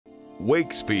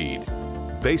Wakespeed.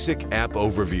 Basic App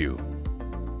Overview.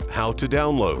 How to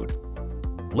download.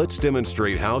 Let's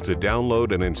demonstrate how to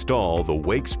download and install the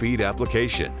Wakespeed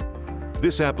application.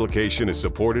 This application is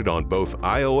supported on both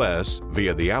iOS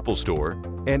via the Apple Store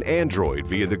and Android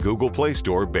via the Google Play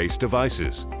Store-based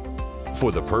devices.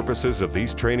 For the purposes of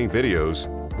these training videos,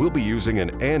 we'll be using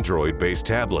an Android-based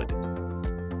tablet.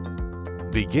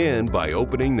 Begin by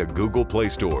opening the Google Play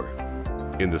Store.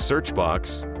 In the search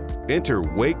box, enter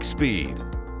Wakespeed.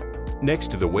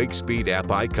 Next to the Wakespeed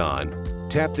app icon,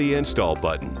 tap the Install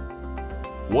button.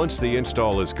 Once the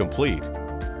install is complete,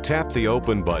 tap the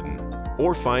Open button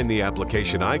or find the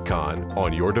application icon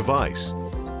on your device.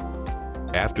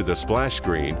 After the splash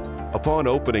screen, upon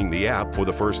opening the app for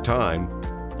the first time,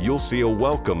 you'll see a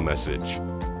welcome message.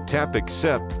 Tap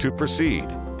Accept to proceed.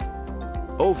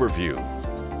 Overview.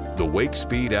 The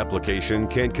Wakespeed application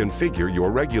can configure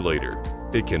your regulator.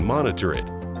 It can monitor it.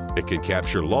 It can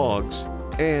capture logs,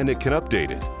 and it can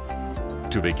update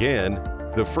it. To begin,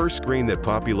 the first screen that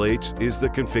populates is the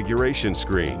configuration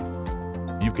screen.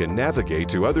 You can navigate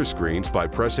to other screens by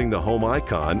pressing the home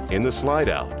icon in the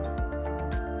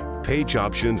slide-out. Page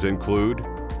options include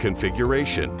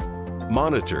Configuration,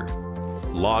 Monitor,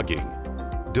 Logging,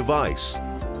 Device,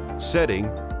 Setting,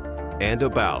 and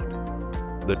About.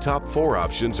 The top four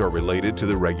options are related to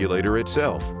the regulator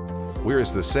itself,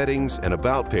 whereas the Settings and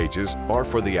About pages are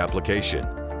for the application.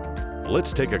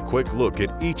 Let's take a quick look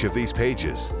at each of these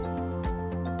pages.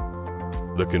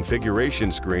 The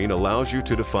configuration screen allows you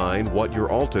to define what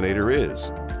your alternator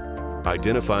is,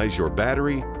 identifies your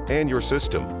battery and your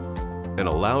system, and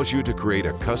allows you to create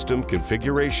a custom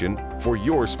configuration for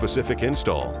your specific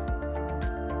install.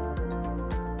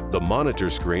 The monitor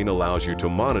screen allows you to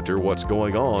monitor what's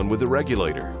going on with the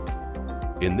regulator.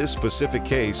 In this specific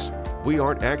case, we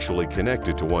aren't actually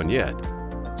connected to one yet,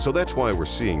 so that's why we're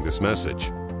seeing this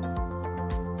message.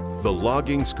 The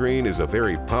logging screen is a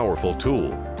very powerful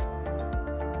tool.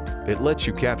 It lets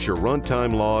you capture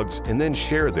runtime logs and then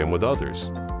share them with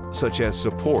others, such as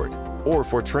support or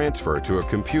for transfer to a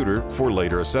computer for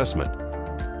later assessment.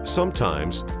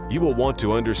 Sometimes you will want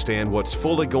to understand what's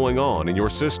fully going on in your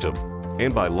system,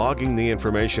 and by logging the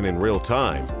information in real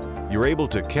time, you're able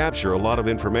to capture a lot of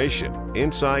information,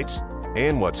 insights,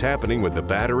 and what's happening with the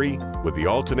battery, with the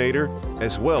alternator,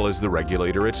 as well as the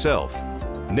regulator itself.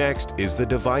 Next is the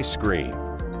device screen.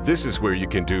 This is where you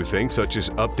can do things such as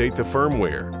update the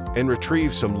firmware and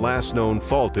retrieve some last known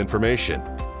fault information.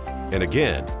 And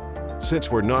again,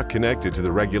 since we're not connected to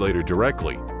the regulator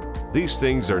directly, these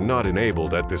things are not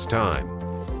enabled at this time.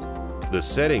 The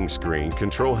settings screen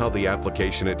controls how the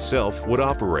application itself would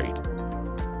operate.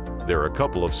 There are a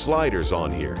couple of sliders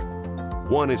on here.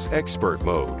 One is Expert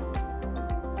Mode.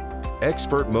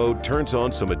 Expert Mode turns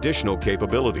on some additional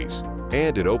capabilities,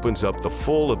 and it opens up the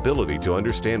full ability to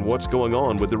understand what's going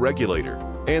on with the regulator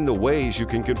and the ways you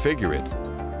can configure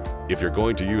it. If you're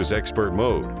going to use Expert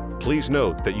Mode, please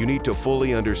note that you need to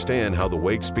fully understand how the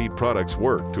Wakespeed products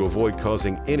work to avoid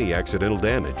causing any accidental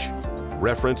damage.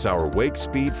 Reference our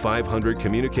Wakespeed 500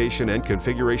 Communication and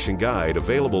Configuration Guide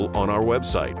available on our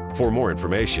website for more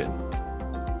information.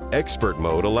 Expert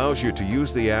Mode allows you to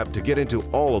use the app to get into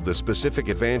all of the specific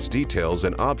advanced details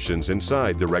and options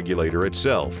inside the regulator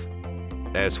itself.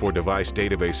 As for device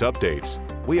database updates,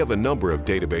 we have a number of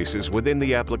databases within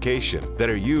the application that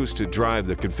are used to drive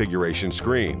the configuration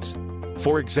screens.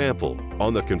 For example,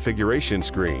 on the configuration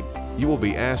screen, you will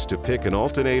be asked to pick an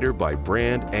alternator by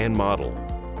brand and model.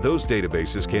 Those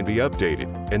databases can be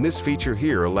updated, and this feature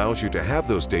here allows you to have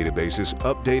those databases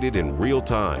updated in real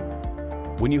time.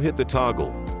 When you hit the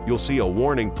toggle, you'll see a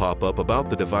warning pop up about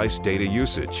the device data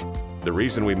usage. The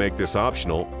reason we make this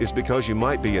optional is because you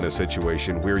might be in a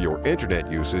situation where your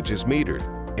internet usage is metered,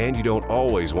 and you don't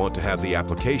always want to have the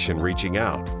application reaching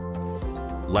out.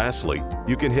 Lastly,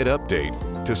 you can hit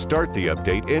Update to start the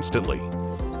update instantly.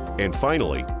 And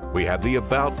finally, we have the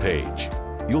About page.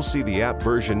 You'll see the app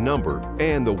version number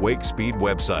and the Wakespeed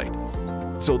website.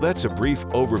 So that's a brief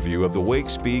overview of the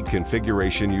Wakespeed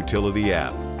Configuration Utility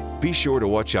app. Be sure to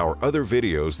watch our other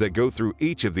videos that go through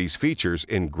each of these features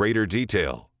in greater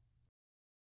detail.